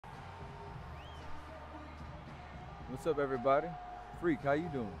What's up, everybody? Freak, how you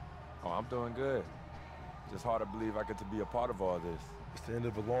doing? Oh, I'm doing good. Just hard to believe I get to be a part of all this. It's the end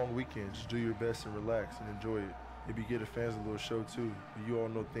of a long weekend. Just do your best and relax and enjoy it. Maybe give the fans a little show too. But you all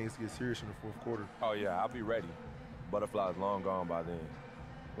know things get serious in the fourth quarter. Oh yeah, I'll be ready. Butterfly's long gone by then.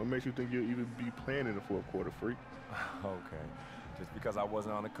 What makes you think you'll even be playing in the fourth quarter, Freak? Okay. Just because I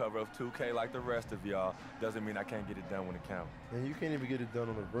wasn't on the cover of 2K like the rest of y'all doesn't mean I can't get it done when it counts. And you can't even get it done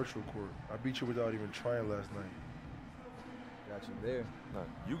on a virtual court. I beat you without even trying last night. Got you there. No,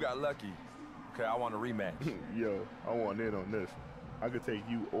 you got lucky. Okay, I want a rematch. Yo, I want in on this. I could take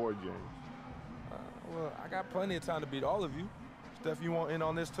you or James. Well, I got plenty of time to beat all of you. Steph, you want in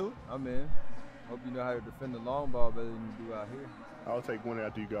on this too? I'm in. Hope you know how to defend the long ball better than you do out here. I'll take one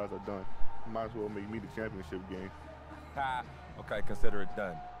after you guys are done. Might as well make me the championship game. Ha! Okay, consider it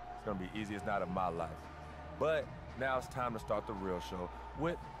done. It's gonna be easiest night of my life. But now it's time to start the real show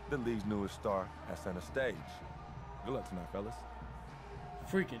with the league's newest star at center stage. Good luck tonight, fellas.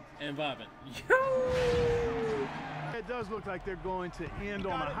 Freaking and vibing. It does look like they're going to end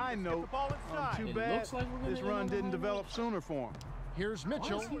on a high note. Too It bad looks like we're gonna this end run on a didn't high develop note. sooner for him. Here's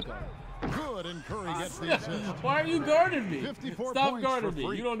Mitchell. Good, and Curry gets the assist. Why are you guarding me? 54 Stop points guarding for me.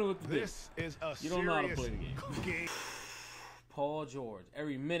 Freak. You don't know what to do. This is a You don't know how to play the serious game. game. Paul George.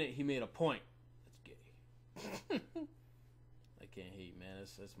 Every minute he made a point. That's gay. I can't hate, man.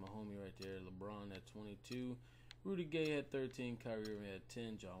 That's my homie right there. LeBron at 22. Rudy Gay had 13. Kyrie Irving had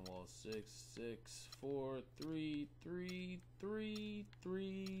 10. John Wall 6, 6, 4, 3, 3, 3,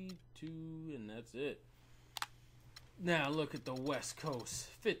 3, 2, and that's it. Now look at the West Coast.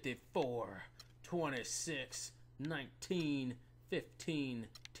 54, 26, 19, 15,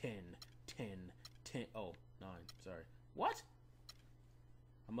 10, 10, 10. Oh, 9. Sorry. What?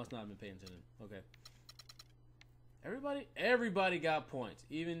 I must not have been paying attention. Okay. Everybody got points.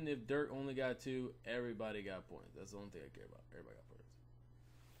 Even if Dirk only got 2, everybody got points. That's the only thing I care about. Everybody got points.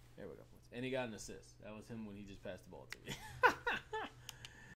 Everybody got points. And he got an assist. That was him when he just passed the ball to me.